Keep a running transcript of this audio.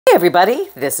everybody,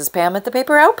 this is Pam at the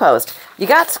Paper Outpost. You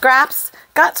got scraps,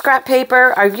 got scrap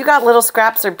paper, or you got little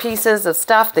scraps or pieces of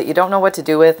stuff that you don't know what to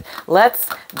do with. Let's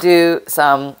do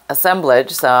some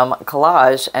assemblage, some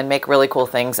collage, and make really cool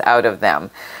things out of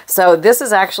them. So this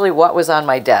is actually what was on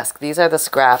my desk. These are the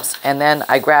scraps, and then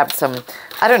I grabbed some,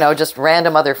 I don't know, just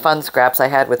random other fun scraps I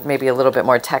had with maybe a little bit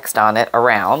more text on it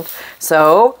around.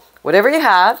 So whatever you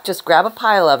have, just grab a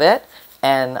pile of it,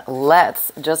 and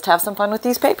let's just have some fun with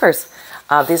these papers.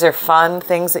 These are fun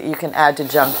things that you can add to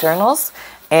junk journals,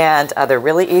 and they're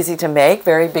really easy to make,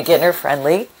 very beginner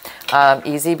friendly,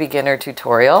 easy beginner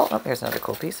tutorial. Oh, here's another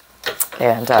cool piece.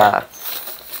 And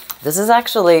this is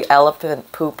actually elephant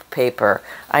poop paper.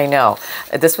 I know.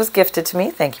 This was gifted to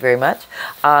me. Thank you very much.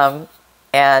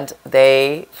 And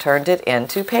they turned it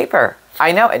into paper.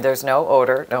 I know, there's no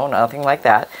odor, no, nothing like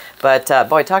that. But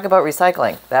boy, talk about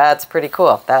recycling. That's pretty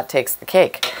cool. That takes the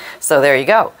cake. So there you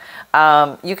go.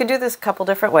 You can do this a couple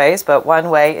different ways, but one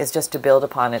way is just to build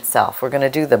upon itself. We're going to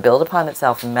do the build upon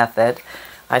itself method.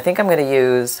 I think I'm going to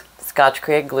use Scotch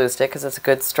Create glue stick because it's a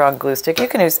good strong glue stick. You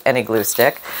can use any glue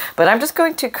stick, but I'm just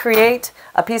going to create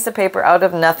a piece of paper out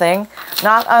of nothing,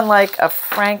 not unlike a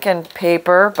Franken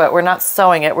paper, but we're not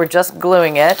sewing it, we're just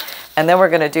gluing it, and then we're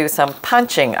going to do some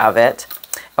punching of it,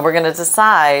 and we're going to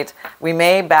decide, we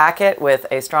may back it with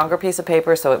a stronger piece of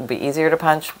paper so it would be easier to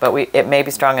punch, but it may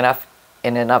be strong enough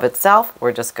in and of itself.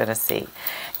 We're just going to see.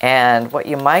 And what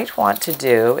you might want to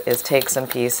do is take some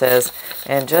pieces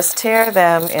and just tear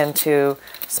them into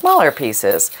smaller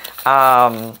pieces,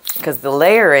 because the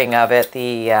layering of it,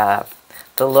 the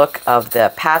look of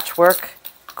the patchwork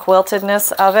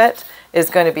quiltedness of it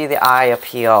is going to be the eye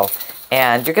appeal.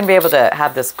 And you're going to be able to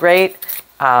have this great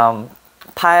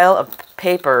pile of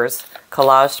papers,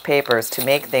 collaged papers, to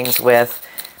make things with.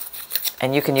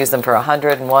 And you can use them for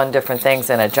 101 different things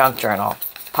in a junk journal.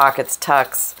 Pockets,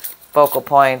 tucks, focal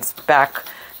points, back,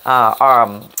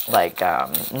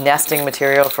 nesting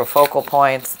material for focal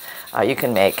points. You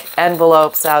can make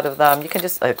envelopes out of them. You can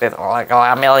just, like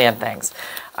a million things.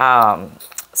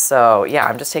 So yeah,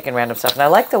 I'm just taking random stuff. And I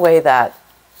like the way that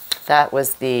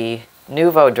was the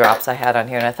Nouveau drops I had on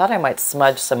here. And I thought I might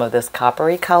smudge some of this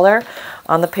coppery color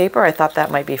on the paper. I thought that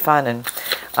might be fun. And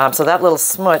so that little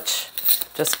smudge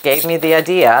just gave me the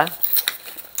idea.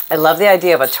 I love the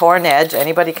idea of a torn edge.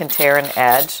 Anybody can tear an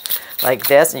edge like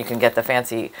this, and you can get the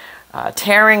fancy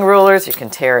tearing rulers. You can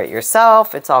tear it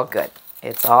yourself. It's all good.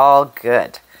 It's all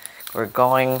good. We're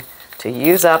going to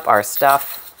use up our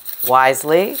stuff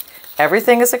wisely.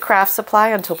 Everything is a craft supply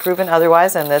until proven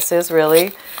otherwise, and this is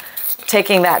really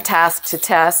taking that task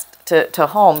to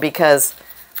home, because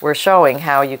we're showing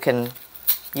how you can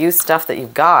use stuff that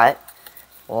you've got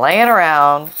laying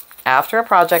around after a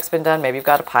project's been done. Maybe you've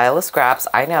got a pile of scraps.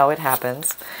 I know it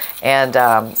happens. And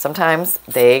sometimes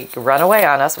they run away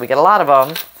on us. We get a lot of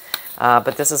them.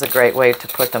 But this is a great way to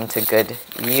put them to good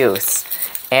use.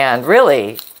 And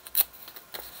really,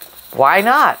 why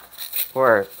not?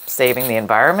 We're saving the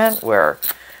environment. We're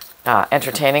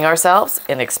entertaining ourselves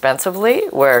inexpensively.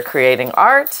 We're creating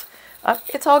art.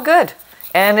 It's all good.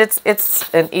 And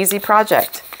it's an easy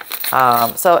project.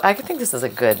 So I think this is a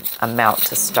good amount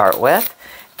to start with.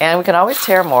 And we can always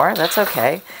tear more. That's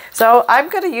okay. So I'm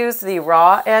going to use the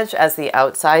raw edge as the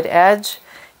outside edge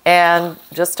and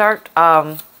just start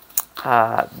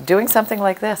doing something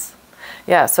like this.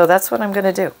 Yeah, so that's what I'm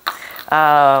going to do.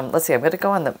 Let's see. I'm going to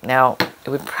go on the... Now, it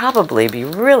would probably be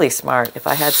really smart if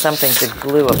I had something to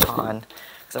glue upon,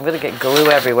 because I'm going to get glue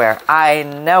everywhere. I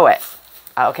know it.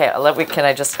 Okay, can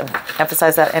I just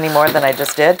emphasize that any more than I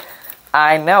just did?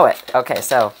 I know it. Okay,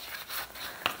 so...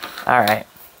 All right.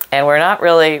 And we're not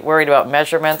really worried about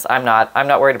measurements. I'm not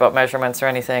worried about measurements or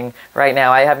anything right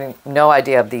now. I have no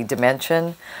idea of the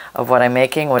dimension of what I'm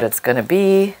making, what it's going to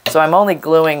be. So I'm only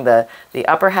gluing the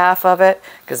upper half of it,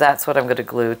 because that's what I'm going to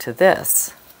glue to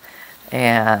this.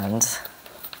 And,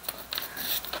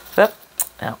 whoop,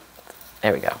 no,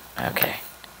 there we go. Okay.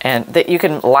 And you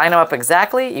can line them up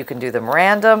exactly. You can do them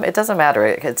random. It doesn't matter.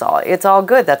 It's all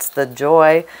good. That's the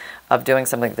joy of doing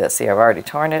something like this. See, I've already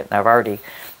torn it, and I've already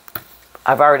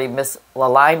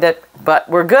misaligned it, but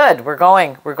we're good. We're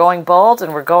going bold,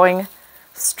 and we're going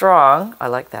strong. I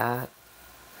like that.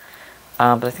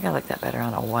 But I think I like that better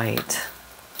on a white.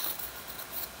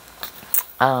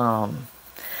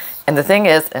 And the thing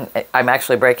is, and I'm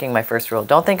actually breaking my first rule.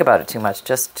 Don't think about it too much.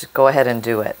 Just go ahead and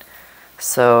do it.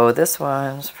 So this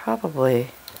one's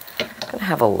probably going to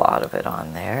have a lot of it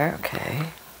on there. Okay.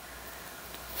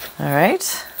 All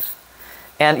right.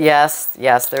 And yes,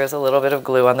 there is a little bit of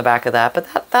glue on the back of that, but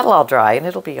that'll all dry and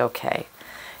it'll be okay.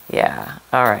 Yeah.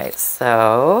 All right.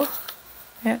 So,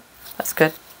 yeah, that's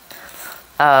good.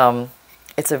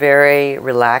 It's a very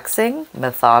relaxing,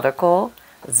 methodical,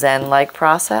 Zen-like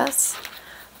process.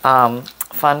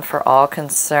 Fun for all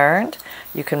concerned.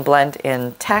 You can blend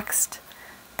in text,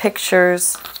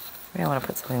 pictures. Maybe I want to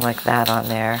put something like that on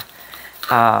there.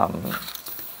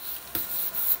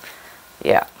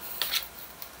 Yeah.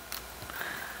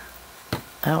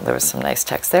 Oh, there was some nice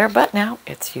text there, but now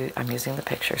I'm using the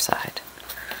picture side.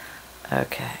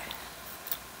 Okay.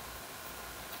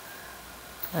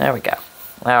 There we go.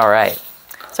 All right.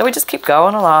 So we just keep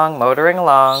going along, motoring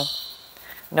along,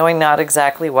 knowing not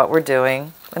exactly what we're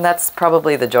doing. And that's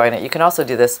probably the joy in it. You can also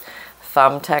do this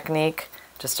thumb technique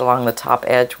just along the top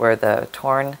edge where the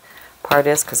torn part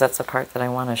is, because that's the part that I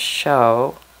want to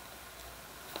show.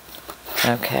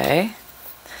 Okay.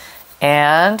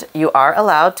 And you are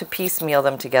allowed to piecemeal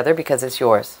them together because it's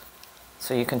yours.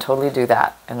 So you can totally do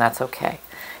that, and that's okay.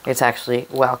 It's actually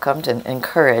welcomed and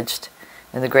encouraged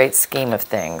in the great scheme of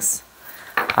things.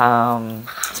 So I'm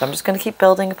just going to keep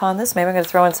building upon this. Maybe I'm going to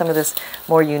throw in some of this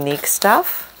more unique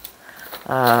stuff.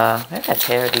 Maybe I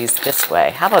tear these this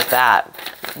way. How about that?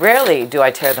 Rarely do I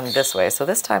tear them this way, so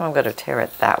this time I'm going to tear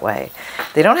it that way.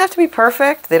 They don't have to be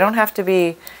perfect. They don't have to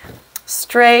be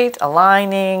straight,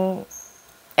 aligning,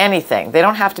 anything. They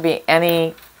don't have to be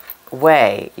any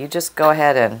way. You just go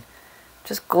ahead and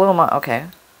just glue them on. Okay.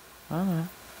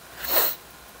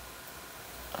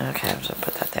 Okay, I'm just going to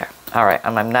put that there. All right,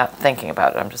 I'm not thinking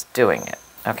about it. I'm just doing it.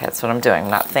 Okay, that's what I'm doing. I'm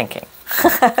not thinking. You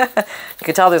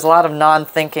can tell there's a lot of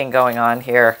non-thinking going on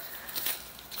here.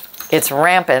 It's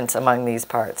rampant among these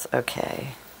parts. Okay,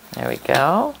 there we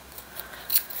go.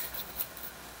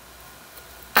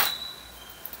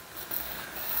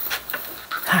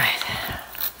 All right.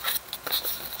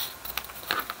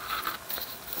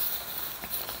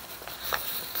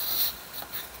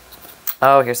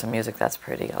 Oh, here's some music. That's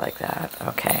pretty. I like that.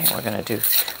 Okay, we're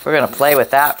gonna play with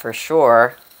that for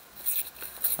sure.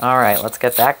 All right, let's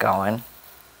get that going.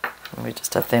 Maybe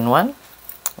just a thin one.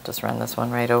 I'll just run this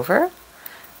one right over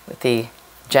with the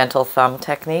gentle thumb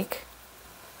technique.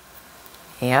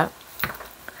 Yep.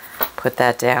 Put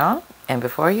that down, and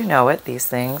before you know it, these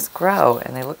things grow,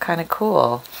 and they look kind of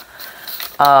cool.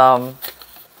 Oh,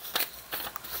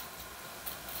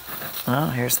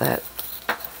 here's that.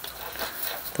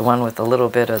 The one with a little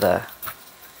bit of the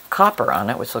copper on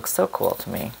it, which looks so cool to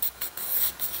me.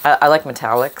 I like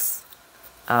metallics.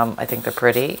 I think they're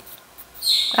pretty.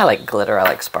 I like glitter. I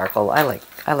like sparkle. I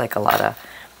like a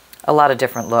lot of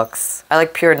different looks. I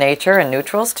like pure nature and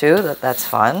neutrals too. That's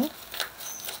fun.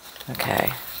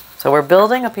 Okay, so we're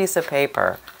building a piece of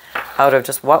paper out of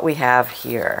just what we have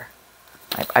here.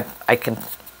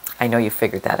 I know you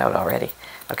figured that out already.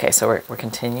 Okay, so we're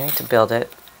continuing to build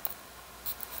it.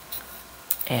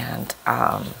 And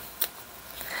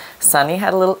Sonny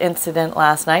had a little incident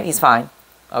last night. He's fine.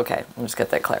 Okay, let me just get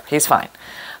that clear. He's fine.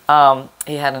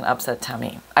 He had an upset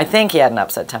tummy. I think he had an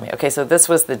upset tummy. Okay, so this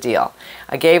was the deal.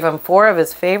 I gave him 4 of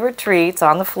his favorite treats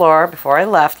on the floor before I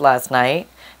left last night.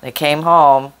 They came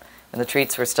home, and the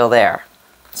treats were still there.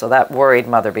 So that worried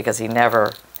Mother because he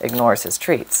never ignores his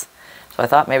treats. So I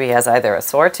thought maybe he has either a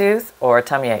sore tooth or a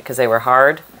tummy ache because they were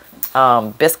hard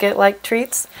biscuit-like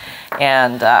treats.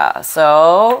 And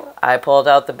so I pulled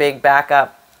out the big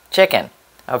backup chicken.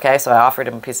 Okay, so I offered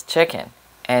him a piece of chicken,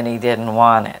 and he didn't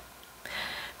want it.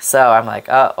 So I'm like,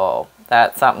 uh-oh,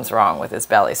 something's wrong with his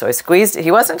belly. So I squeezed it.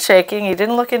 He wasn't shaking. He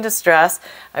didn't look in distress.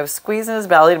 I was squeezing his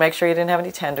belly to make sure he didn't have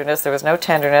any tenderness. There was no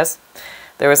tenderness.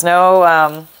 There was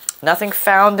no, nothing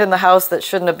found in the house that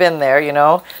shouldn't have been there, you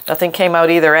know. Nothing came out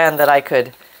either end that I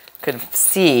could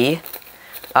see.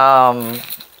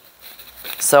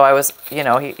 So I was, you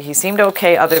know, he seemed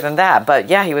okay other than that. But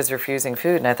yeah, he was refusing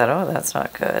food, and I thought, oh, that's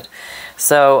not good.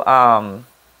 So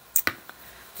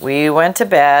we went to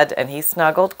bed, and he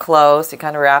snuggled close. He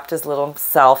kind of wrapped his little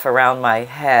self around my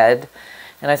head,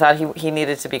 and I thought he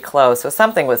needed to be close. So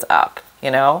something was up, you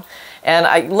know. And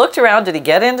I looked around. Did he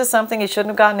get into something he shouldn't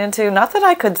have gotten into? Not that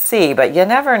I could see, but you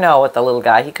never know with the little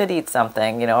guy. He could eat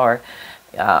something, you know, or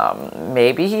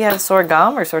maybe he had a sore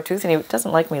gum or sore tooth, and he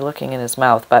doesn't like me looking in his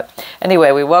mouth. But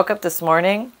anyway, we woke up this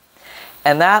morning,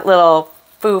 and that little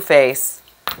foo face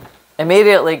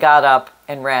immediately got up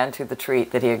and ran to the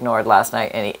treat that he ignored last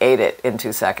night, and he ate it in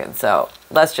 2 seconds. So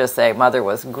let's just say Mother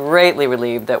was greatly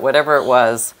relieved that whatever it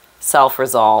was,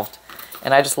 self-resolved.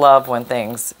 And I just love when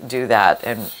things do that,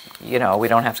 and you know, we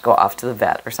don't have to go off to the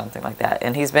vet or something like that.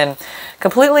 And he's been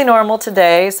completely normal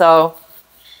today, so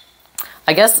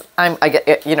I guess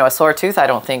you know, a sore tooth I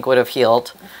don't think would have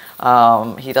healed.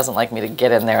 He doesn't like me to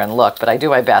get in there and look, but I do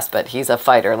my best. But he's a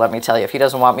fighter, let me tell you. If he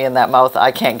doesn't want me in that mouth,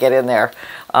 I can't get in there,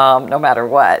 no matter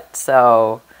what.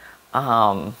 So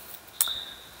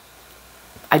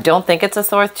I don't think it's a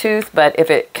sore tooth, but if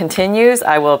it continues,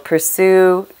 I will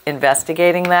pursue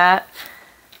investigating that.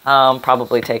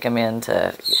 Probably take him in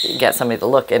to get somebody to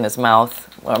look in his mouth,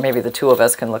 or maybe the two of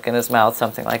us can look in his mouth,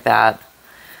 something like that.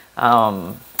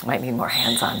 Might need more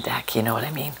hands on deck, you know what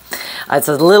I mean? It's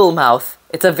a little mouth.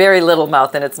 It's a very little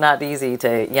mouth, and it's not easy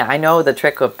to, yeah, I know the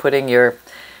trick of putting your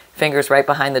fingers right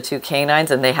behind the two canines,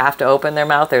 and they have to open their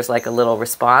mouth. There's like a little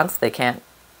response. They can't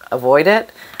avoid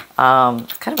it.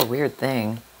 It's kind of a weird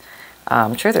thing.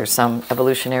 I'm sure there's some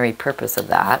evolutionary purpose of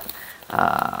that.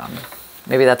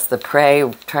 Maybe that's the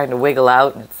prey trying to wiggle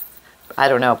out, and it's, I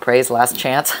don't know, prey's last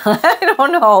chance. I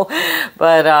don't know,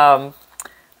 but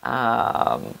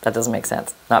that doesn't make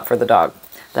sense. Not for the dog.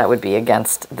 That would be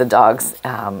against the dog's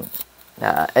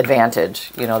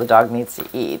advantage. You know, the dog needs to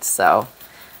eat. So,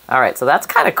 all right. So that's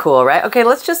kind of cool, right? Okay,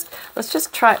 let's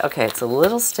just try. Okay, it's a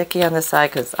little sticky on this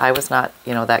side because I was not,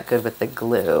 you know, that good with the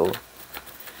glue.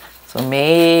 So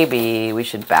maybe we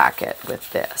should back it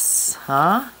with this,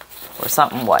 huh? Or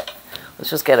something. What? Let's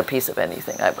just get a piece of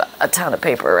anything. I have a ton of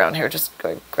paper around here. Just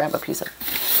go grab a piece of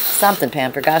something,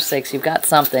 Pam. For gosh sakes, you've got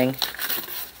something.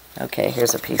 Okay,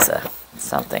 here's a piece of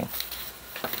something.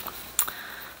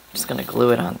 I'm just going to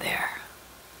glue it on there.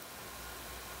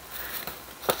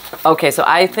 Okay, so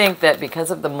I think that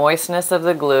because of the moistness of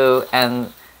the glue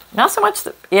and not so much,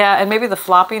 yeah, and maybe the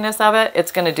floppiness of it,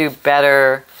 it's going to do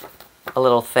better, a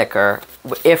little thicker,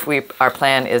 if our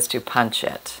plan is to punch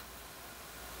it.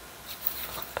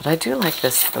 But I do like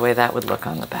this, the way that would look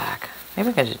on the back. Maybe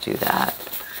I'm going to do that.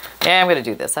 Yeah, I'm going to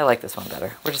do this. I like this one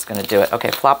better. We're just going to do it.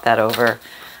 Okay, flop that over.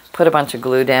 Put a bunch of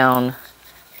glue down.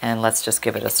 And let's just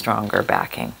give it a stronger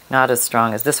backing. Not as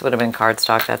strong as this would have been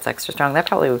cardstock. That's extra strong. That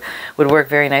probably would work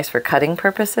very nice for cutting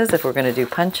purposes if we're going to do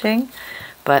punching.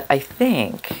 But I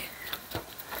think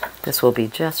this will be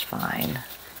just fine.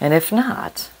 And if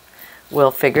not,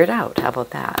 we'll figure it out. How about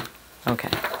that?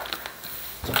 Okay.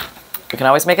 We can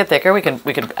always make it thicker. We can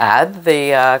add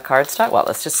the cardstock. Well,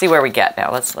 let's just see where we get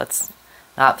now. Let's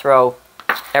not throw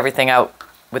everything out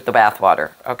with the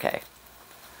bathwater. Okay.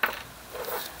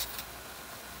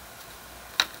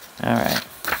 All right.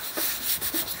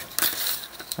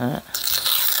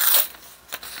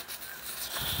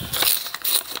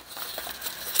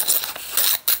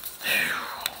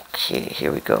 Okay,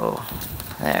 here we go.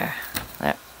 There.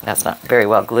 That's not very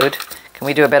well glued. Can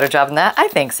we do a better job than that? I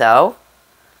think so.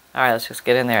 All right, let's just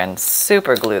get in there and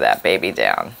super glue that baby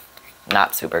down.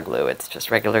 Not super glue, it's just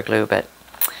regular glue, but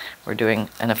we're doing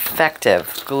an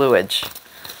effective gluage.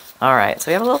 All right, so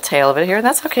we have a little tail of it here, and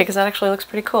that's okay because that actually looks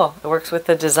pretty cool. It works with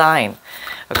the design.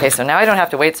 Okay, so now I don't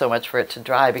have to wait so much for it to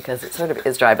dry because it sort of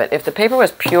is dry, but if the paper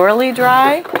was purely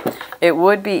dry, it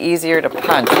would be easier to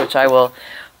punch, which I will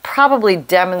probably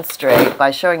demonstrate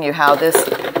by showing you how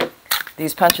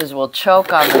these punches will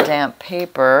choke on the damp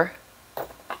paper.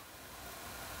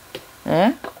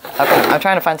 Okay, I'm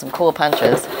trying to find some cool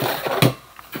punches.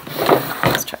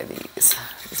 Let's try these.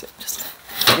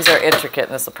 These are intricate,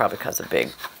 and this will probably cause a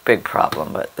big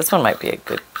problem, but this one might be a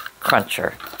good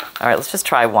cruncher. All right, let's just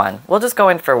try one. We'll just go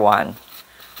in for one.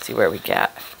 See where we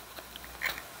get.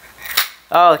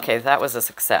 Oh, okay, that was a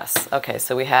success. Okay,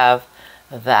 so we have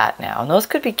that now. And those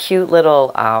could be cute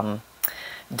little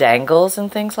dangles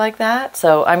and things like that.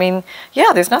 So, I mean,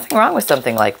 yeah, there's nothing wrong with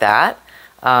something like that.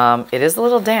 It is a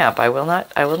little damp. I will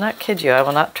not kid you. I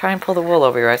will not try and pull the wool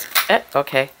over your eyes.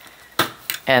 Okay.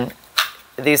 And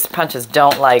these punches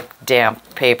don't like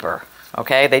damp paper.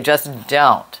 Okay? They just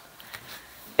don't.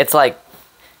 It's like,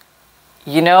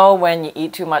 you know, when you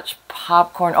eat too much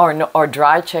popcorn or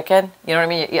dry chicken, you know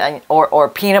what I mean? Or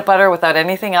peanut butter without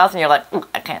anything else, and you're like,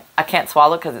 I can't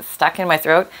swallow because it's stuck in my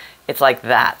throat. It's like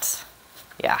that.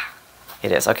 Yeah,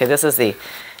 it is. Okay, this is the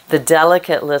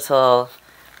delicate little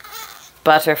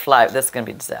butterfly. This is going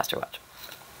to be a disaster watch.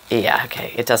 Yeah,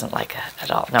 okay, it doesn't like it at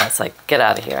all. No, it's like, get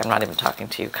out of here. I'm not even talking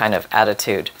to you kind of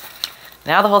attitude.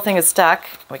 Now the whole thing is stuck.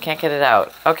 We can't get it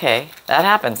out. Okay, that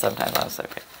happens sometimes. I was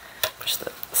like, okay, push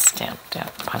the stamp down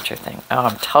puncher thing. Oh,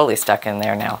 I'm totally stuck in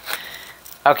there now.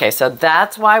 Okay, so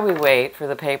that's why we wait for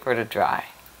the paper to dry,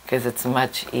 because it's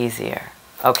much easier.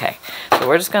 Okay, so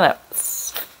we're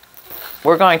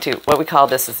going to, what we call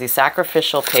this is the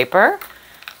sacrificial paper.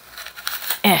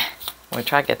 I'm going to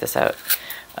try to get this out.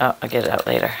 Oh, I'll get it out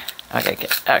later.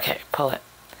 Okay, pull it.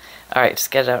 All right, just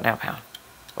get it out now, Pound.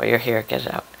 While you're here, get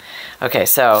it out. Okay,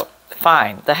 so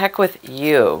fine. The heck with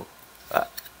you.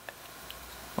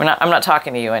 I'm not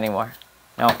talking to you anymore.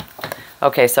 No.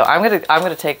 Okay, so I'm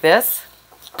gonna take this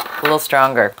a little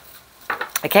stronger.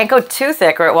 I can't go too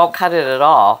thick or it won't cut it at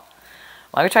all.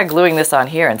 Well, I'm gonna try gluing this on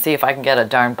here and see if I can get a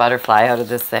darn butterfly out of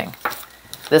this thing.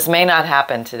 This may not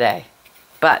happen today.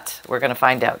 But we're going to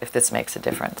find out if this makes a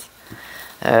difference.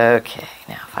 Okay,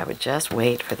 now if I would just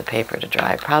wait for the paper to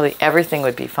dry, probably everything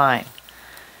would be fine.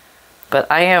 But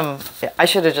I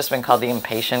should have just been called the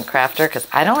impatient crafter because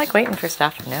I don't like waiting for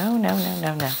stuff. No, no, no,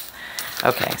 no, no.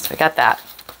 Okay, so we got that.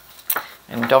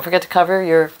 And don't forget to cover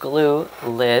your glue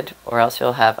lid or else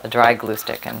you'll have a dry glue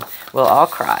stick and we'll all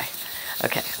cry.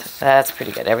 Okay, so that's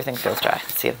pretty good. Everything feels dry.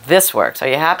 Let's see if this works. Are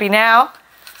you happy now?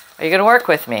 Are you going to work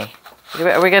with me?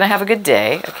 Are we going to have a good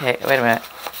day? Okay, wait a minute.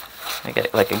 Let me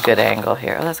get like a good angle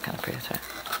here. Oh, that's kind of pretty.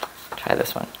 Try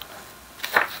this one.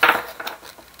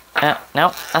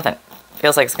 No, nothing.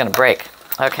 Feels like it's going to break.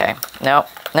 Okay, no,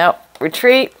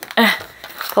 retreat.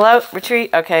 Pull out,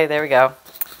 retreat. Okay, there we go.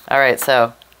 All right,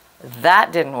 so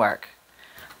that didn't work.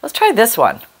 Let's try this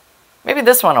one. Maybe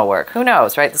this one will work. Who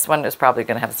knows, right? This one is probably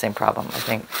going to have the same problem, I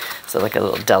think. So like a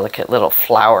little delicate little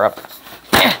flower up.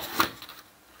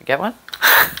 You get one?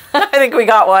 I think we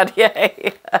got one.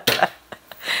 Yay.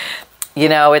 You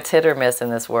know, it's hit or miss in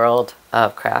this world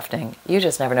of crafting. You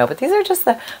just never know. But these are just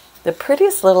the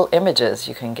prettiest little images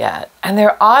you can get. And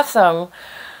they're awesome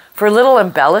for little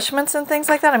embellishments and things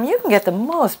like that. I mean, you can get the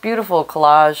most beautiful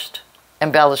collaged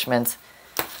embellishments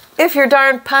if your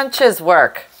darn punches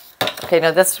work. Okay,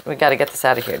 now this, we got to get this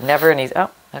out of here. Never an easy, oh,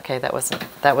 okay, that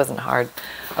wasn't hard.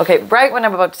 Okay, right when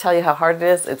I'm about to tell you how hard it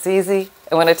is, it's easy.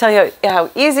 And when I tell you how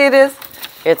easy it is,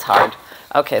 it's hard.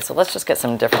 Okay, so let's just get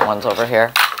some different ones over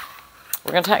here.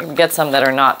 We're going to get some that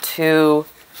are not too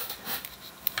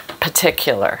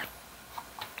particular.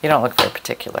 You don't look very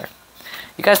particular.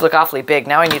 You guys look awfully big.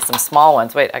 Now I need some small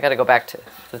ones. Wait, I got to go back to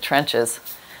the trenches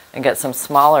and get some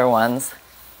smaller ones.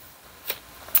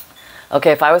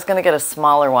 Okay, if I was going to get a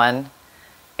smaller one,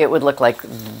 it would look like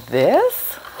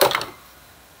this.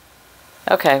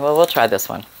 Okay, well, we'll try this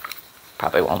one.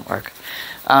 Probably won't work.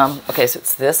 Okay, so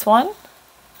it's this one.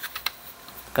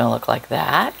 It's going to look like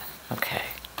that. Okay.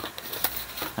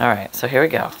 All right, so here we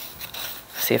go.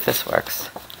 See if this works.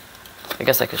 I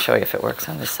guess I could show you if it works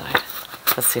on this side.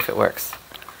 Let's see if it works.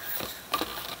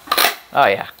 Oh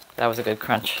yeah, that was a good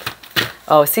crunch.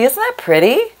 Oh, see, isn't that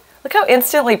pretty? Look how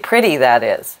instantly pretty that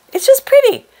is. It's just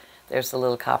pretty. There's the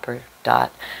little copper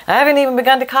dot. I haven't even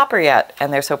begun to copper yet,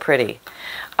 and they're so pretty.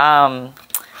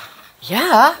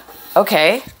 Yeah,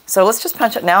 okay. So let's just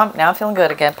punch it. Now I'm feeling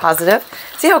good again, positive.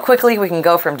 See how quickly we can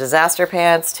go from disaster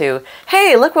pants to,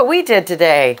 hey, look what we did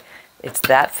today. It's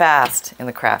that fast in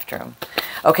the craft room.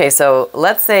 Okay, so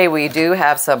let's say we do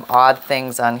have some odd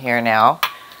things on here now.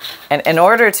 And in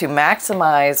order to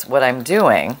maximize what I'm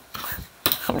doing,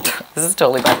 this is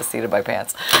totally by the seat of my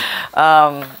pants.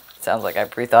 Sounds like I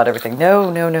pre-thought everything.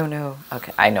 No.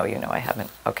 Okay, I know you know I haven't.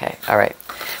 Okay, all right.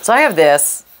 So I have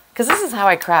this, because this is how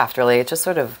I craft, really. It just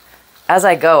sort of, as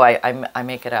I go, I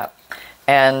make it up.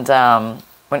 And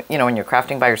when you're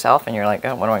crafting by yourself and you're like,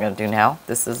 oh, what am I going to do now?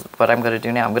 This is what I'm going to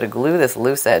do now. I'm going to glue this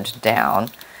loose edge down.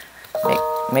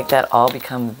 Make that all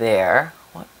become there.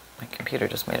 What? My computer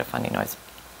just made a funny noise.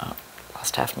 Oh,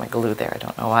 lost half of my glue there. I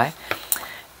don't know why.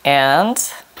 And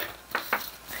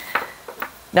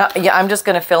now, yeah, I'm just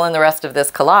going to fill in the rest of this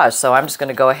collage. So I'm just going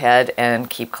to go ahead and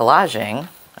keep collaging.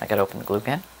 I got to open the glue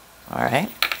again. All right.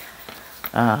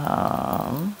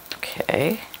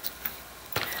 Okay.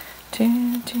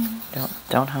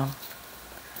 Don't hum.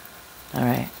 All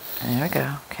right. There we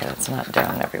go. Okay, that's not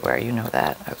down everywhere. You know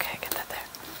that. Okay, get that there.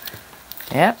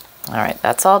 Yep. All right,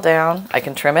 that's all down. I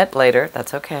can trim it later.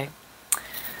 That's okay.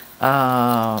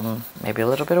 Maybe a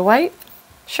little bit of white.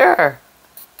 Sure.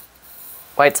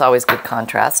 White's always good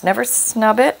contrast. Never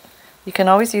snub it. You can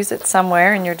always use it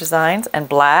somewhere in your designs. And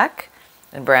black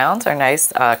and browns are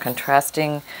nice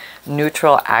contrasting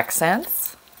neutral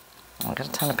accents. I've got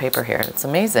a ton of paper here. It's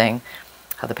amazing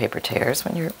how the paper tears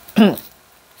when you're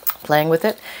playing with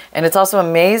it. And it's also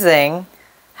amazing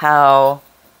how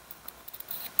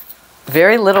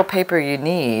very little paper you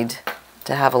need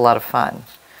to have a lot of fun.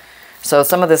 So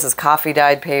some of this is coffee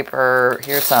dyed paper.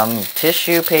 Here's some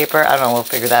tissue paper. I don't know, we'll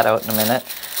figure that out in a minute.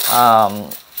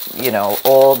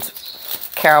 Old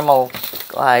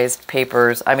caramelized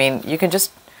papers. I mean, you can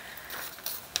just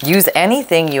use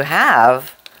anything you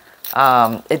have.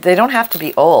 They don't have to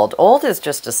be old. Old is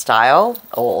just a style.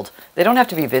 Old. They don't have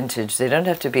to be vintage. They don't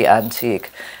have to be antique.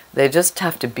 They just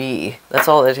have to be. That's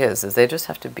all it is they just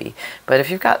have to be. But if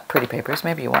you've got pretty papers,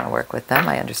 maybe you want to work with them.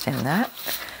 I understand that.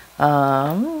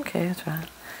 Okay, that's right.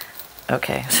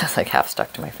 Okay, it's just like half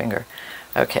stuck to my finger.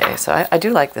 Okay, so I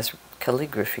do like this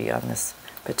calligraphy on this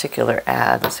particular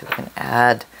ad. Let's see if we can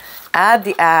add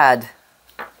the ad.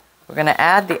 We're going to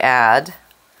add the ad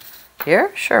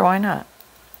here. Sure, why not?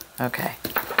 Okay,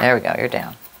 there we go. You're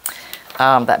down.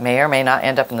 that may or may not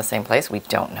end up in the same place. We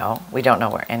don't know. We don't know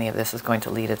where any of this is going to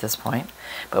lead at this point.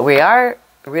 But we are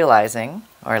realizing,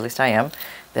 or at least I am,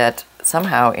 that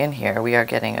somehow in here we are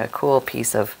getting a cool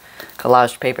piece of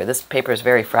collaged paper. This paper is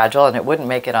very fragile and it wouldn't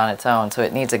make it on its own, so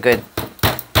it needs a good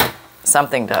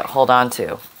something to hold on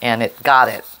to. And it got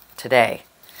it today.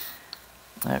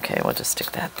 Okay, we'll just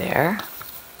stick that there.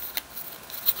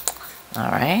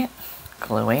 All right,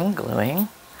 gluing, gluing.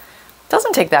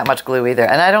 Doesn't take that much glue either,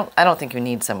 and I don't think you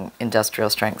need some industrial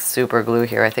strength super glue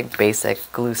here. I think basic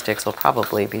glue sticks will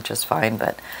probably be just fine,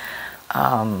 but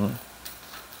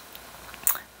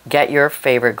get your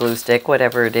favorite glue stick,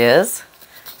 whatever it is.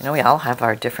 You know, we all have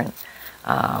our different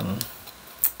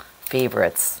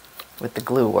favorites with the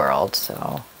glue world,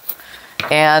 so.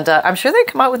 And I'm sure they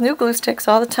come out with new glue sticks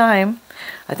all the time.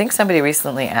 I think somebody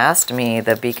recently asked me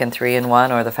the Beacon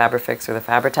 3-in-1 or the Fabrifix or the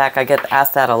Fabri-Tac. I get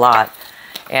asked that a lot.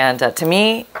 And to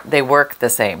me, they work the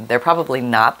same. They're probably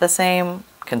not the same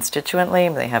constituently.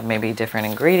 They have maybe different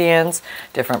ingredients,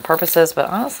 different purposes, but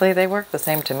honestly, they work the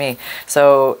same to me.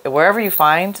 So wherever you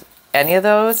find any of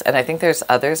those, and I think there's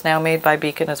others now made by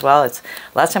Beacon as well. It's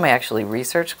last time I actually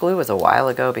researched glue was a while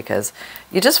ago, because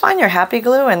you just find your happy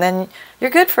glue and then you're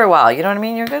good for a while. You know what I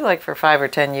mean? You're good like for 5 or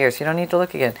 10 years. You don't need to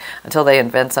look again until they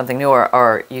invent something new,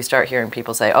 or you start hearing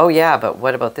people say, oh yeah, but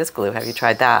what about this glue? Have you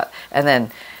tried that? And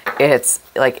then it's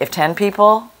like if 10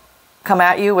 people come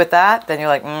at you with that, then you're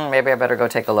like, maybe I better go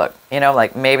take a look. You know,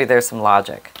 like maybe there's some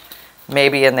logic.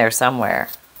 Maybe in there somewhere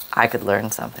I could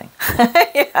learn something.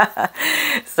 Yeah.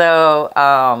 So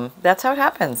that's how it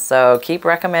happens. So keep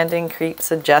recommending, keep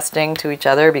suggesting to each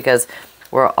other, because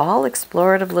we're all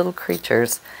explorative little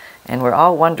creatures and we're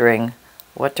all wondering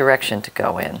what direction to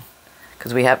go in.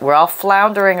 Because we're all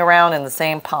floundering around in the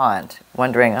same pond,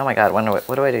 wondering, oh my God,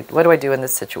 what do I do? What do I do in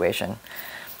this situation?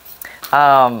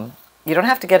 You don't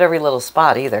have to get every little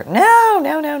spot either. No,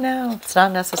 no, no, no. It's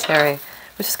not necessary,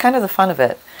 which is kind of the fun of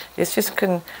it. It's just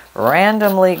can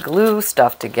randomly glue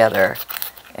stuff together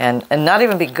and not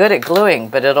even be good at gluing,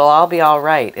 but it'll all be all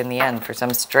right in the end for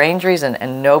some strange reason,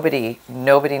 and nobody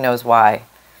knows why.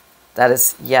 That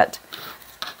is yet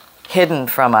hidden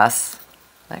from us.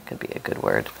 That could be a good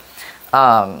word.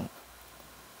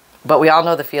 But we all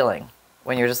know the feeling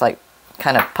when you're just like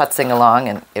kind of putzing along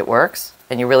and it works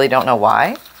and you really don't know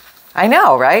why. I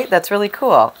know, right? That's really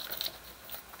cool.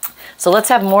 So let's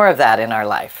have more of that in our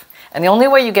life. And the only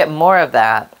way you get more of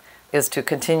that is to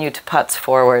continue to putz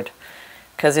forward.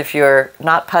 Because if you're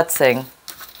not putzing,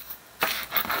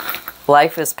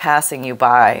 life is passing you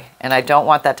by. And I don't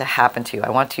want that to happen to you. I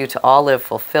want you to all live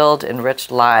fulfilled,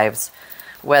 enriched lives.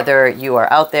 Whether you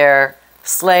are out there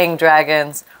slaying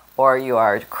dragons or you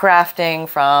are crafting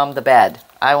from the bed.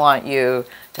 I want you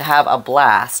to have a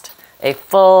blast, a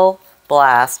full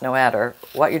blast, no matter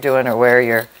what you're doing or where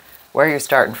you're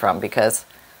starting from, because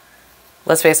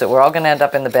let's face it, we're all going to end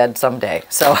up in the bed someday.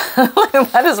 So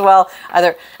might as well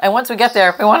either, and once we get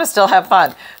there, we want to still have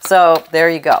fun. So there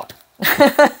you go.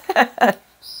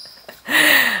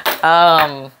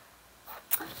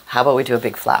 How about we do a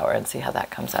big flower and see how that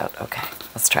comes out? Okay,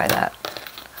 let's try that.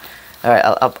 All right,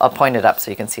 I'll point it up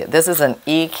so you can see it. This is an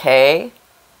EK.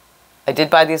 I did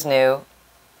buy these new,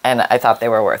 and I thought they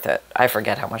were worth it. I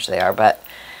forget how much they are, but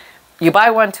you buy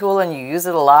one tool and you use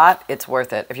it a lot, it's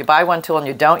worth it. If you buy one tool and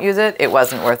you don't use it, it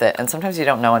wasn't worth it. And sometimes you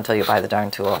don't know until you buy the darn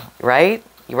tool, right?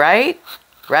 Right?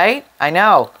 Right? I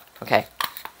know. Okay.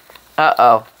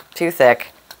 Uh-oh. Too thick.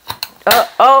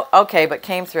 Oh, okay, but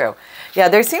came through. Yeah,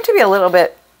 there seemed to be a little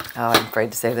bit, oh, I'm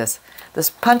afraid to say this. The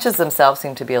punches themselves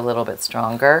seem to be a little bit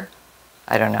stronger.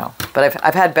 I don't know. But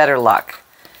I've had better luck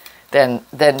than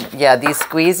yeah, these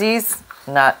squeezies,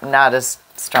 not as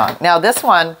strong. Now this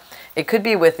one, it could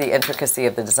be with the intricacy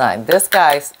of the design.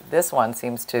 This one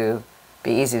seems to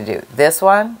be easy to do. This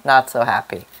one, not so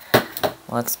happy.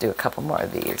 Let's do a couple more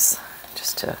of these.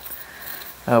 Just to,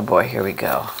 oh boy, here we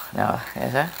go. No,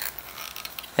 is that?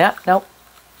 Yeah, nope,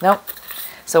 nope.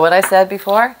 So what I said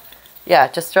before, yeah,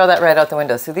 just throw that right out the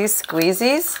window. So these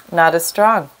squeezies, not as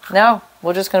strong. No,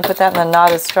 we're just gonna put that in the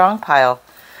not as strong pile.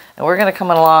 And we're gonna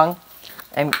come along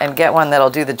and get one that'll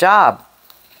do the job.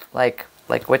 Like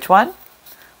which one?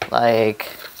 Like,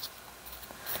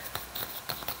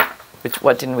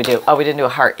 what didn't we do? Oh, we didn't do a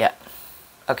heart yet.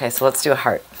 Okay, so let's do a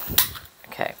heart.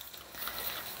 Okay.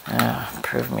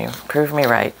 Prove me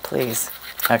right, please.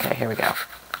 Okay, here we go.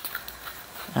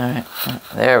 All right,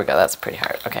 there we go. That's pretty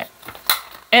hard. Okay.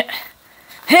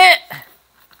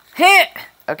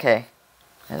 Okay,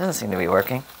 that doesn't seem to be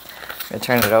working. I'm gonna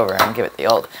turn it over and give it the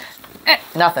old.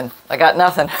 Nothing. I got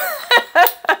nothing.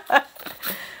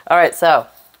 All right, so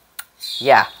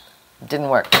yeah, didn't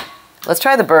work. Let's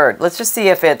try the bird. Let's just see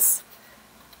if it's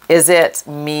Is it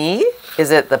me?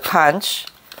 Is it the punch?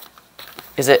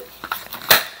 Is it...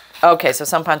 Okay, so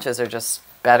some punches are just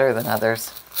better than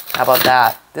others. How about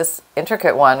that? This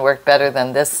intricate one worked better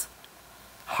than this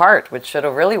heart, which should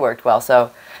have really worked well.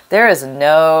 So there is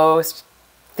no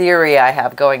theory I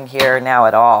have going here now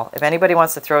at all. If anybody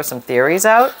wants to throw some theories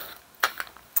out,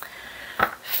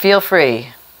 feel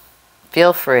free.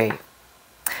 Feel free.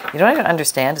 You know what I don't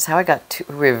understand is how I got two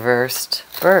reversed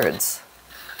birds.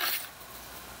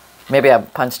 Maybe I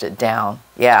punched it down.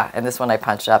 Yeah, and this one I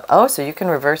punched up. Oh, so you can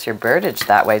reverse your birdage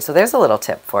that way. So there's a little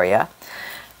tip for you.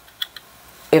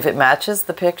 If it matches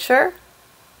the picture,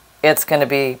 it's going to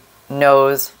be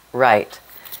nose right.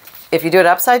 If you do it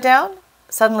upside down,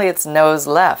 suddenly it's nose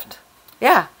left.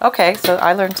 Yeah, okay, so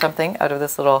I learned something out of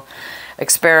this little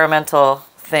experimental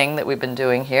thing that we've been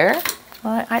doing here.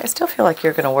 Well, I still feel like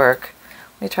you're going to work.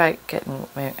 Let me try getting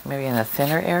maybe in a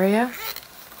thinner area.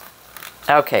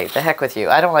 Okay, the heck with you.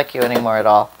 I don't like you anymore at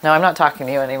all. No, I'm not talking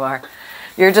to you anymore.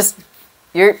 That's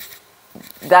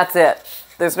it.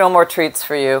 There's no more treats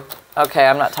for you. Okay,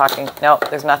 I'm not talking. No,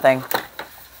 there's nothing.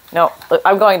 No,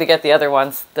 I'm going to get the other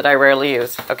ones that I rarely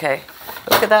use. Okay,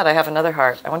 look at that. I have another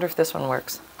heart. I wonder if this one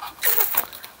works.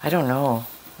 I don't know.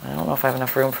 I don't know if I have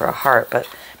enough room for a heart, but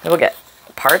maybe we'll get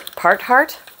part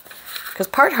heart. Because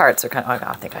part hearts are kind of... Oh,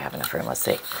 I don't think I have enough room. Let's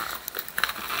see.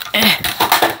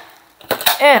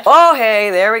 Oh, hey,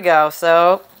 there we go.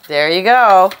 So there you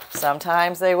go.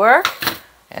 Sometimes they work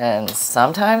and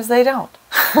sometimes they don't.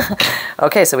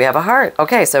 Okay, so we have a heart.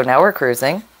 Okay, so now we're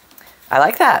cruising. I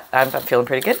like that. I'm feeling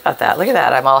pretty good about that. Look at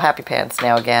that. I'm all happy pants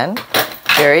now again.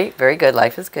 Very, very good.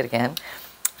 Life is good again.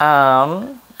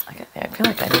 I feel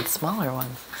like I need smaller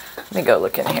ones. Let me go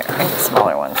look in here. I need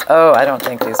smaller ones. Oh, I don't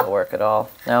think these will work at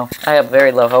all. No, I have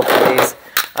very low hope for these.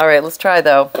 All right, let's try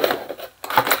though.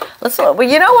 Well,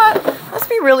 you know what? Let's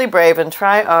be really brave and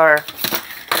try our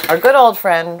good old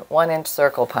friend 1-inch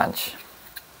circle punch.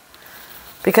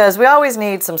 Because we always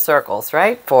need some circles,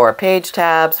 right? For page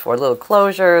tabs, for little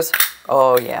closures.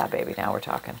 Oh yeah, baby, now we're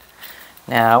talking.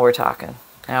 Now we're talking.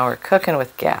 Now we're cooking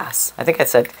with gas. I think I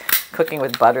said cooking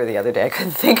with butter the other day. I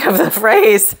couldn't think of the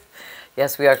phrase.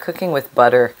 Yes, we are cooking with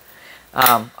butter.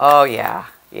 Oh yeah.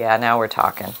 Yeah, now we're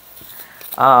talking.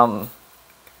 That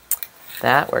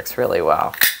works really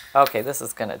well. Okay, this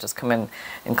is gonna just come in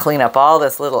and clean up all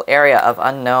this little area of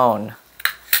unknown.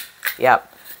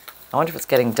 Yep. I wonder if it's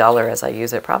getting duller as I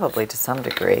use it, probably to some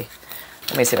degree.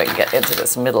 Let me see if I can get into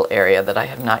this middle area that I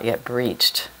have not yet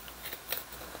breached.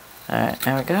 All right,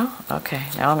 there we go. Okay,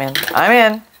 now I'm in. I'm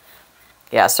in.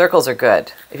 Yeah, circles are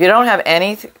good. If you don't have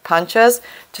any punches,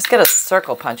 just get a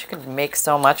circle punch. You can make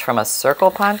so much from a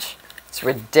circle punch. It's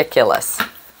ridiculous.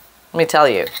 Let me tell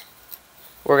you,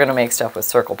 we're gonna make stuff with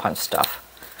circle punch stuff.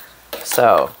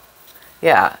 So,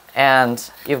 yeah,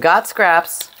 and you've got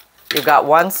scraps, you've got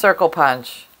one circle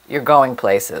punch, you're going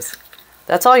places.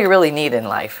 That's all you really need in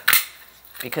life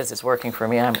because it's working for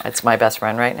me. It's my best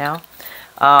friend right now,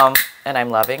 and I'm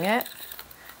loving it.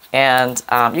 And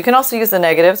you can also use the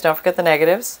negatives. Don't forget the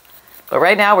negatives. But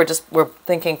right now we're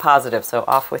thinking positive, so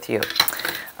off with you.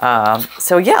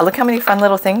 So yeah, look how many fun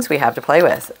little things we have to play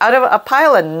with out of a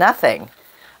pile of nothing.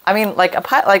 I mean, like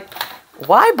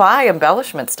why buy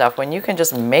embellishment stuff when you can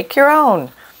just make your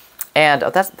own? And oh,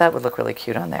 that would look really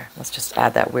cute on there. Let's just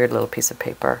add that weird little piece of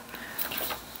paper.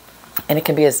 And it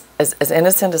can be as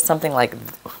innocent as something like,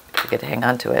 you get to hang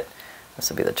on to it. This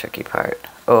will be the tricky part.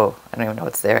 Oh, I don't even know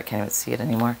what's there. I can't even see it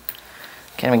anymore.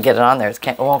 Can't even get it on there.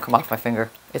 It won't come off my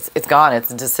finger. It's gone. It's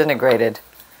disintegrated.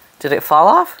 Did it fall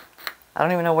off? I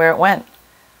don't even know where it went.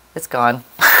 It's gone.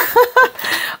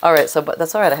 All right, but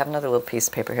that's all right. I have another little piece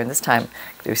of paper here. And this time,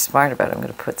 to be smart about it, I'm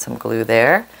going to put some glue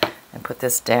there and put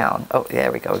this down. Oh,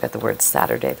 there we go. We got the word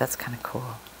Saturday. That's kind of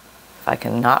cool. If I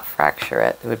can not fracture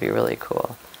it, it would be really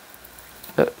cool.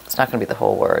 It's not going to be the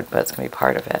whole word, but it's going to be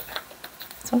part of it.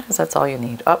 Sometimes that's all you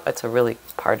need. Oh, it's a really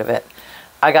part of it.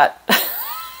 I got...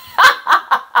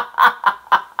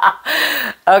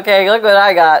 Okay, look what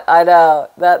I got. I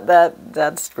know.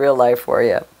 That's real life for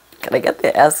you. Can I get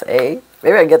the SA?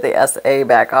 Maybe I can get the SA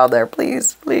back on there.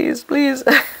 Please, please, please.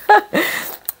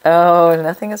 Oh,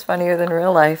 nothing is funnier than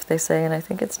real life, they say, and I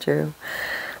think it's true.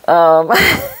 Oh,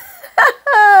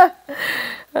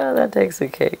 that takes the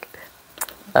cake.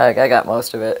 I got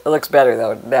most of it. It looks better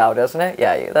though now, doesn't it?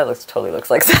 Yeah, that totally looks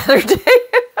like Saturday.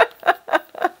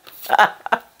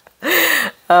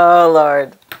 Oh,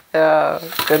 Lord. Oh,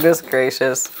 goodness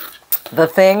gracious. The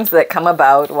things that come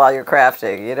about while you're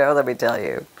crafting, let me tell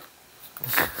you.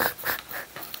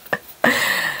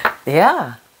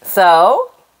 Yeah.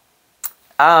 So,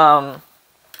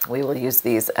 we will use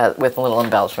these with little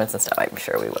embellishments and stuff. I'm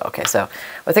sure we will. Okay, so what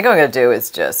I think I'm going to do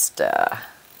is just, what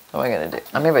am I going to do?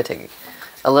 I'm going to take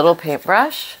a little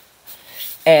paintbrush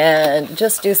and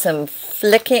just do some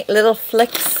little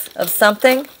flicks of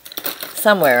something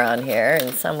somewhere on here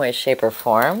in some way, shape, or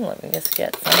form. Let me just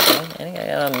get something. I think I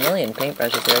got a million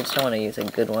paintbrushes here. I just don't want to use a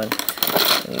good one.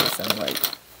 I'm use some like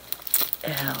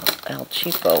El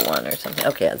Cheapo one or something.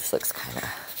 Okay, this looks kind of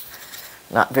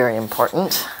not very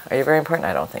important. Are you very important?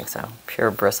 I don't think so.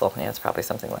 Pure bristle. Yeah, it's probably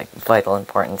something like vital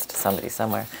importance to somebody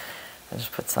somewhere. I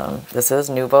just put some. This is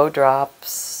Nouveau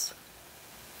Drops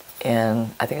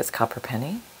in, I think it's Copper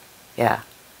Penny. Yeah,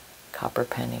 Copper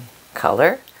Penny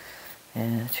color.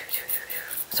 And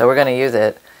so we're going to use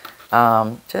it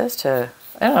just to,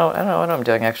 I don't know what I'm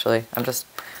doing actually. I'm just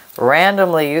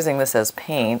randomly using this as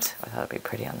paint. I thought it'd be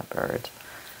pretty on the bird.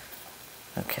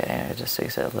 Okay, I just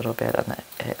use it a little bit on that.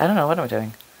 I don't know what I'm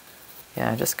doing.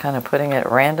 Yeah, just kind of putting it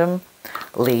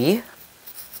randomly.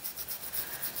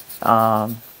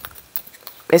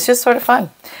 It's just sort of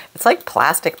fun. It's like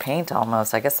plastic paint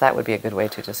almost. I guess that would be a good way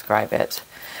to describe it.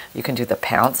 You can do the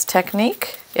pounce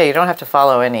technique. Yeah, you don't have to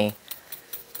follow any.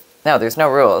 No, there's no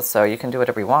rules, so you can do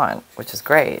whatever you want, which is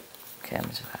great. Okay, let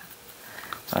me just.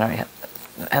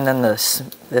 And then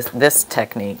this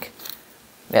technique.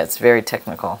 Yeah, it's very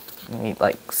technical. You need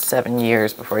like 7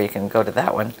 years before you can go to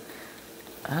that one.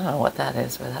 I don't know what that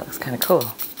is, but that looks kind of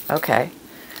cool. Okay.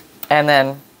 And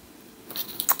then,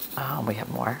 we have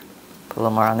more. Put a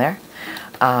little more on there.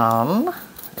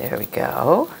 There we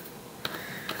go.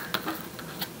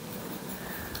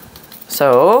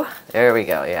 So, there we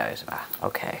go. Yeah,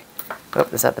 okay. Oh,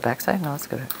 is that the back side? No, let's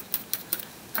go to...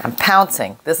 I'm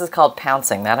pouncing. This is called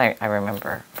pouncing. That I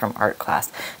remember from art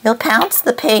class. You'll pounce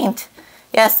the paint.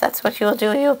 Yes, that's what you'll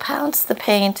do. You'll pounce the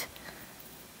paint.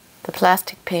 The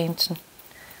plastic paint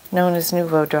known as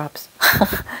Nouveau Drops.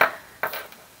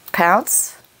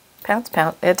 Pounce. Pounce,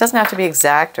 pounce. It doesn't have to be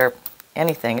exact or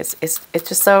anything. It's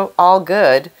just so all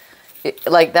good.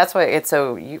 Like, that's why it's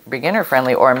so beginner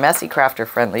friendly or messy crafter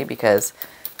friendly, because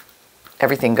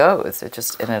everything goes.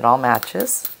 And it all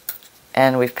matches.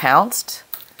 And we've pounced.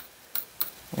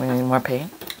 We need more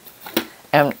paint.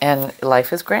 And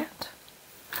life is grand.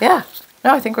 Yeah.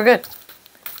 No, I think we're good.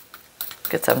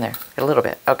 Get some there. A little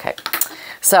bit. Okay.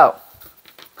 So,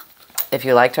 if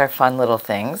you liked our fun little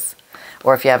things,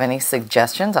 or if you have any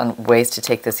suggestions on ways to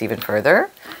take this even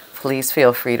further, please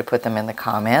feel free to put them in the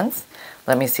comments.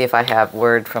 Let me see if I have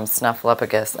word from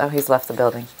Snuffleupagus. Oh, he's left the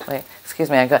building. Wait, excuse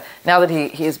me. Now that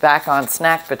he's back on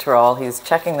snack patrol, he's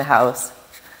checking the house.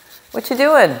 What you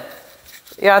doing?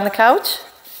 You're on the couch?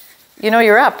 You know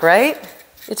you're up, right?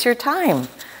 It's your time.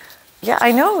 Yeah,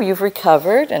 I know. You've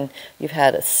recovered and you've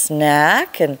had a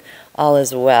snack and all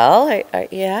is well.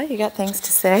 Yeah, you got things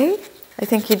to say? I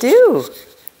think you do.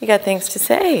 You got things to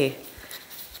say.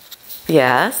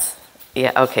 Yes.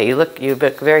 Yeah, okay. You look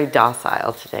very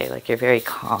docile today. Like you're very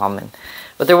calm.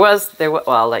 But well,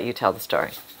 I'll let you tell the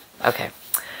story. Okay.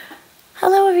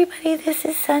 Hello, everybody. This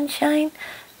is Sunshine,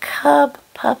 Cub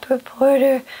Pup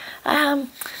Reporter. I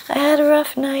had a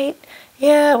rough night.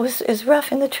 Yeah, it was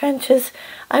rough in the trenches.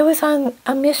 I was on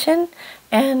a mission,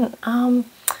 and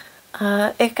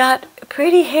it got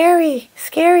pretty hairy,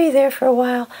 scary there for a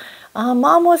while.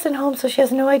 Mom wasn't home, so she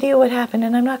has no idea what happened,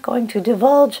 and I'm not going to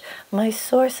divulge my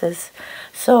sources.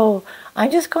 So I'm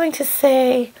just going to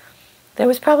say there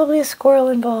was probably a squirrel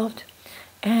involved,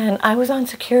 and I was on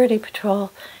security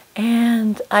patrol,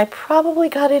 and I probably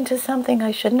got into something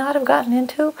I should not have gotten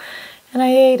into, and I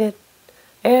ate it.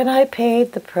 And I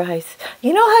paid the price.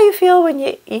 You know how you feel when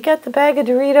you got the bag of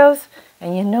Doritos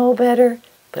and you know better,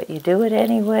 but you do it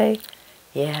anyway?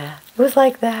 Yeah, it was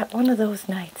like that, one of those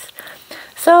nights.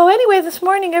 So anyway, this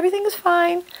morning everything is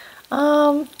fine. You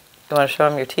want to show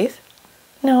them your teeth?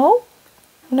 No.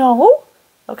 No?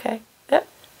 Okay. Yep.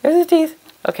 Here's the teeth.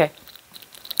 Okay.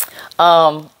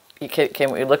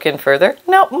 Can we look in further?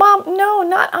 No, Mom, no,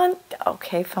 not on.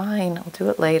 Okay, fine. I'll do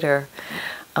it later.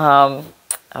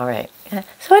 All right.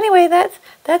 So anyway,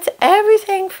 that's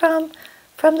everything from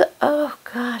the, oh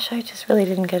gosh, I just really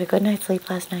didn't get a good night's sleep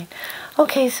last night.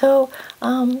 Okay, so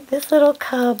this little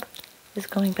cub is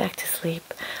going back to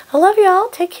sleep. I love you all.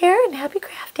 Take care and happy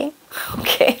crafting.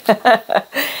 Okay.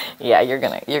 Yeah, you're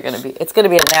gonna be, it's gonna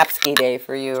be a napski day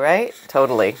for you, right?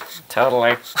 Totally.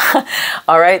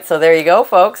 All right, so there you go,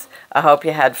 folks. I hope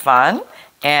you had fun.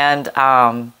 And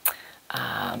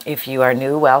if you are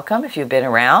new, welcome. If you've been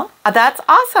around, that's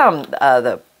awesome.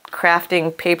 The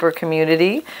crafting paper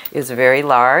community is very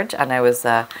large, and I was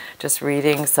just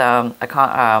reading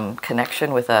a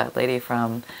connection with a lady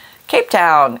from Cape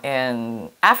Town in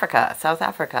Africa, South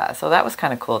Africa. So that was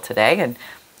kind of cool today, and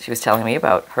she was telling me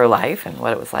about her life and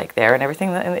what it was like there and everything.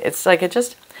 And it's like,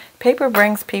 paper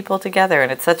brings people together,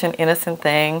 and it's such an innocent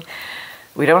thing.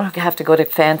 We don't have to go to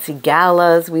fancy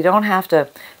galas. We don't have to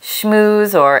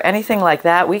schmooze or anything like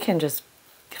that. We can just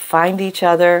find each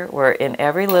other. We're in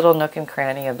every little nook and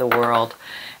cranny of the world.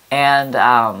 And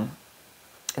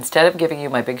instead of giving you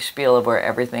my big spiel of where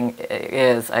everything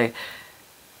is,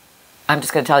 I'm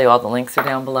just going to tell you all the links are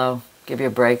down below. Give you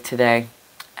a break today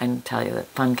and tell you that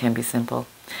fun can be simple.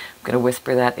 I'm going to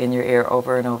whisper that in your ear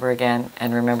over and over again.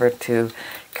 And remember to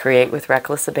create with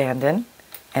reckless abandon.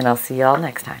 And I'll see you all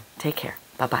next time. Take care.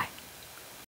 Bye-bye.